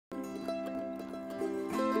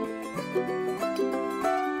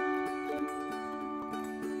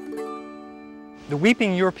The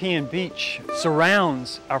Weeping European Beach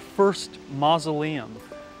surrounds our first mausoleum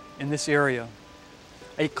in this area,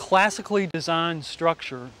 a classically designed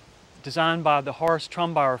structure designed by the Horace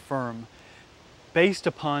Trumbauer firm, based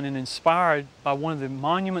upon and inspired by one of the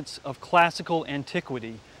monuments of classical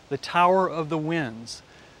antiquity, the Tower of the Winds.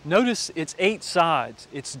 Notice its 8 sides,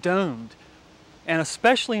 it's domed, and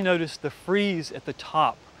especially notice the frieze at the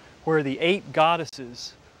top where the 8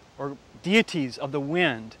 goddesses or deities of the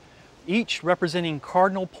wind, each representing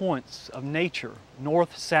cardinal points of nature,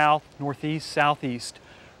 north, south, northeast, southeast,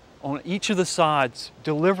 on each of the sides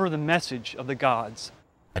deliver the message of the gods.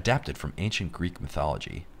 Adapted from ancient Greek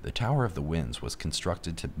mythology, the Tower of the Winds was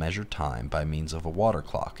constructed to measure time by means of a water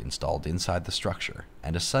clock installed inside the structure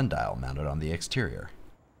and a sundial mounted on the exterior.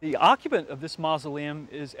 The occupant of this mausoleum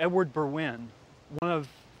is Edward Berwind, one of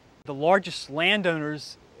the largest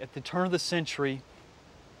landowners at the turn of the century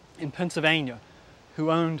in Pennsylvania, who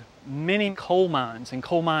owned many coal mines and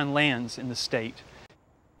coal mine lands in the state.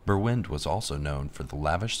 Berwind was also known for the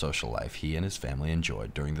lavish social life he and his family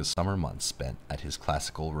enjoyed during the summer months spent at his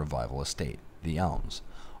classical revival estate, the Elms,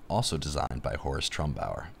 also designed by Horace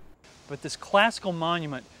Trumbauer. But this classical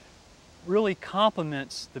monument really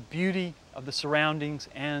complements the beauty of the surroundings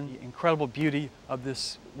and the incredible beauty of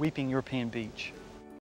this Weeping European Beach.